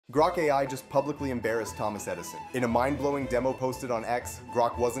Grok AI just publicly embarrassed Thomas Edison. In a mind-blowing demo posted on X,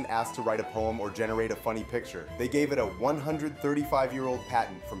 Grok wasn't asked to write a poem or generate a funny picture. They gave it a 135-year-old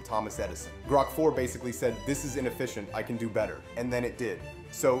patent from Thomas Edison. Grok 4 basically said, "This is inefficient, I can do better." And then it did.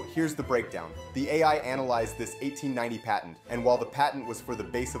 So here's the breakdown. The AI analyzed this 1890 patent, and while the patent was for the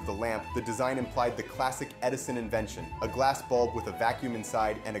base of the lamp, the design implied the classic Edison invention, a glass bulb with a vacuum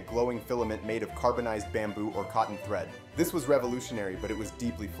inside and a glowing filament made of carbonized bamboo or cotton thread. This was revolutionary, but it was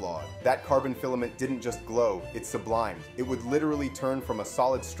deeply flawed. That carbon filament didn't just glow, it sublimed. It would literally turn from a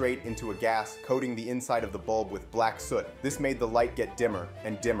solid straight into a gas, coating the inside of the bulb with black soot. This made the light get dimmer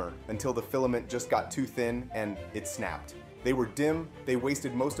and dimmer until the filament just got too thin and it snapped. They were dim, they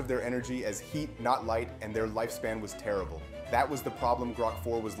wasted most of their energy as heat, not light, and their lifespan was terrible. That was the problem Grok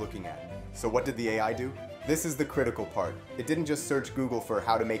 4 was looking at. So what did the AI do? This is the critical part. It didn't just search Google for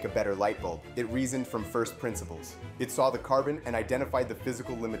how to make a better light bulb. It reasoned from first principles. It saw the carbon and identified the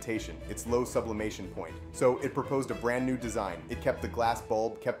physical limitation, its low sublimation point. So it proposed a brand new design. It kept the glass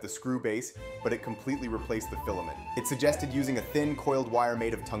bulb, kept the screw base, but it completely replaced the filament. It suggested using a thin coiled wire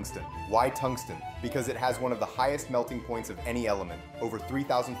made of tungsten. Why tungsten? Because it has one of the highest melting points of any element, over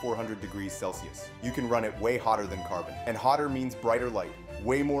 3,400 degrees Celsius. You can run it way hotter than carbon. And hotter means brighter light,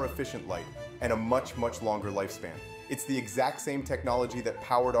 way more efficient light, and a much longer lifespan. It's the exact same technology that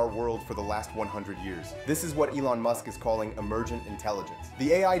powered our world for the last 100 years. This is what Elon Musk is calling emergent intelligence.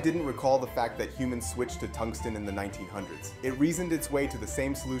 The AI didn't recall the fact that humans switched to tungsten in the 1900s. It reasoned its way to the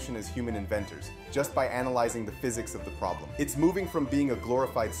same solution as human inventors, just by analyzing the physics of the problem. It's moving from being a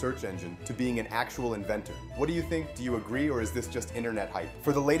glorified search engine to being an actual inventor. What do you think? Do you agree, or is this just internet hype?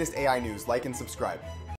 For the latest AI news, like and subscribe.